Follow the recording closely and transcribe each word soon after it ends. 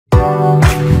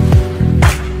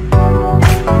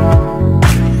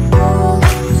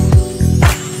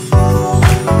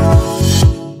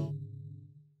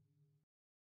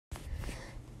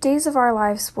Days of Our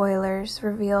Lives spoilers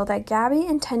reveal that Gabi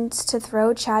intends to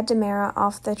throw Chad DiMera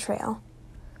off the trail.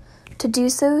 To do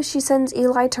so, she sends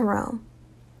Eli to Rome.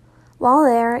 While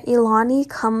there, Lani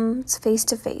comes face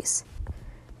to face.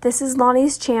 This is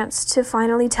Lani's chance to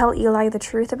finally tell Eli the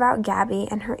truth about Gabi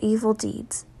and her evil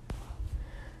deeds.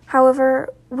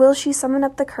 However, will she summon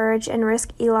up the courage and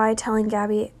risk Eli telling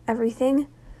Gabi everything?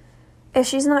 If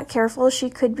she's not careful, she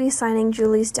could be signing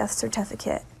Julie's death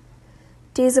certificate.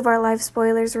 Days of Our Lives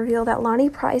spoilers reveal that Lani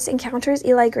Price encounters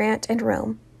Eli Grant in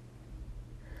Rome.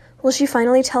 Will she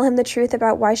finally tell him the truth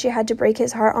about why she had to break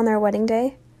his heart on their wedding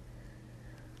day?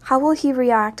 How will he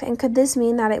react, and could this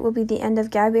mean that it will be the end of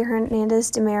Gabi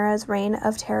Hernandez DiMera's reign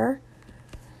of terror?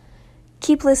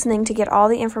 Keep listening to get all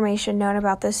the information known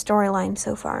about this storyline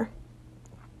so far.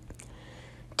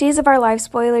 Days of Our Lives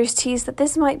spoilers tease that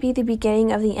this might be the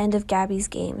beginning of the end of Gabi's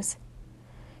games.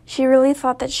 She really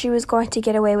thought that she was going to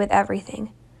get away with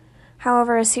everything.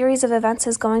 However, a series of events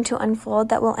is going to unfold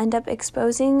that will end up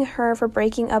exposing her for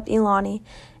breaking up Lani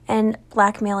and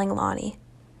blackmailing Lani.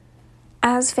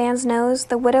 As fans knows,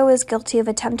 the widow is guilty of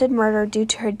attempted murder due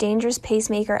to her dangerous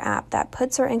pacemaker app that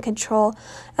puts her in control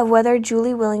of whether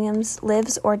Julie Williams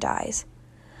lives or dies.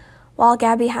 While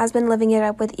Gabi has been living it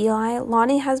up with Eli,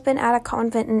 Lani has been at a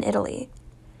convent in Italy.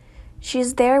 She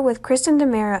is there with Kristen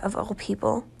DiMera of all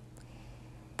people.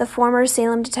 The former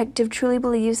Salem detective truly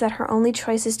believes that her only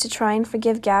choice is to try and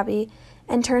forgive Gabi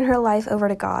and turn her life over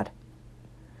to God.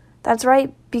 That's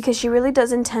right, because she really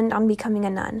does intend on becoming a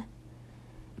nun.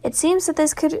 It seems that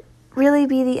this could really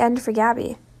be the end for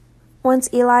Gabi.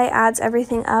 Once Eli adds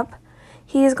everything up,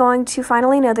 he is going to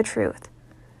finally know the truth.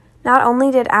 Not only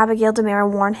did Abigail DiMera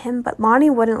warn him, but Lani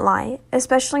wouldn't lie,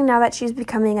 especially now that she's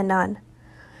becoming a nun.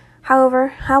 However,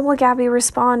 how will Gabi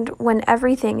respond when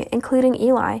everything, including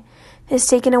Eli, is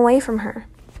taken away from her?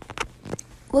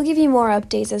 We'll give you more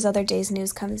updates as other days'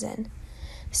 news comes in.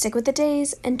 Stick with the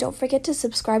days, and don't forget to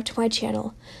subscribe to my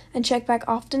channel, and check back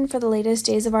often for the latest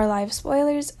Days of Our Lives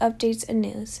spoilers, updates, and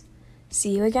news.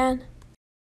 See you again.